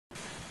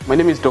My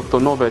name is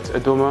Dr. Norbert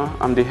Edoma.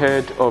 I'm the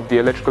head of the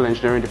Electrical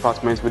Engineering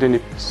Department within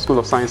the School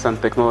of Science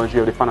and Technology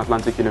of the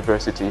Pan-Atlantic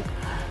University.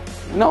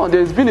 Now,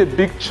 there's been a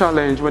big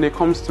challenge when it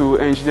comes to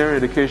engineering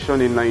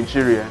education in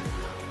Nigeria.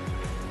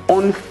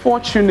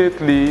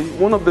 Unfortunately,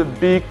 one of the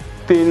big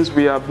things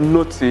we have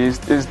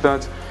noticed is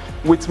that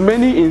with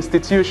many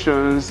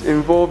institutions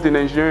involved in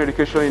engineering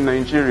education in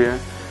Nigeria,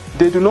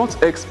 they do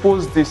not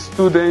expose the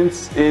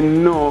students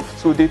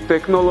enough to the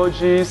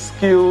technology,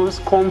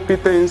 skills,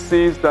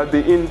 competencies that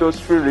the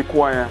industry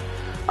require.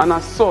 And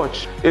as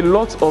such, a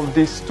lot of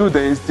the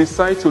students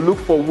decide to look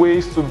for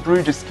ways to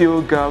bridge the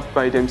skill gap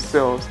by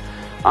themselves.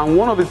 And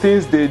one of the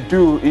things they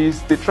do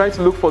is they try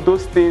to look for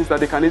those things that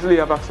they can easily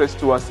have access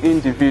to as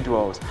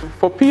individuals.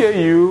 For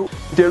PAU,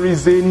 there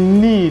is a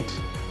need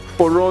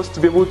for us to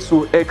be able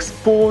to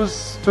expose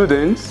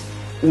students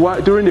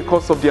during the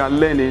course of their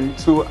learning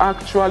to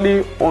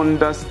actually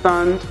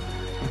understand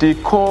the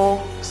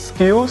core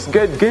skills,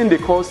 gain the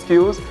core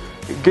skills,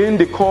 gain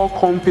the core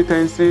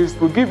competencies.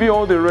 We'll give you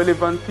all the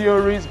relevant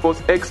theories, but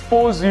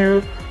expose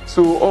you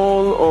to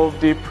all of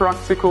the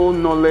practical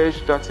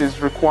knowledge that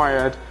is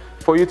required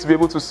for you to be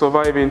able to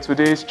survive in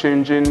today's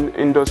changing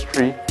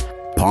industry.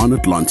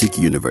 Pan-Atlantic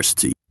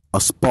University.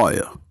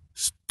 Aspire,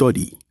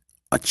 study,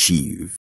 achieve.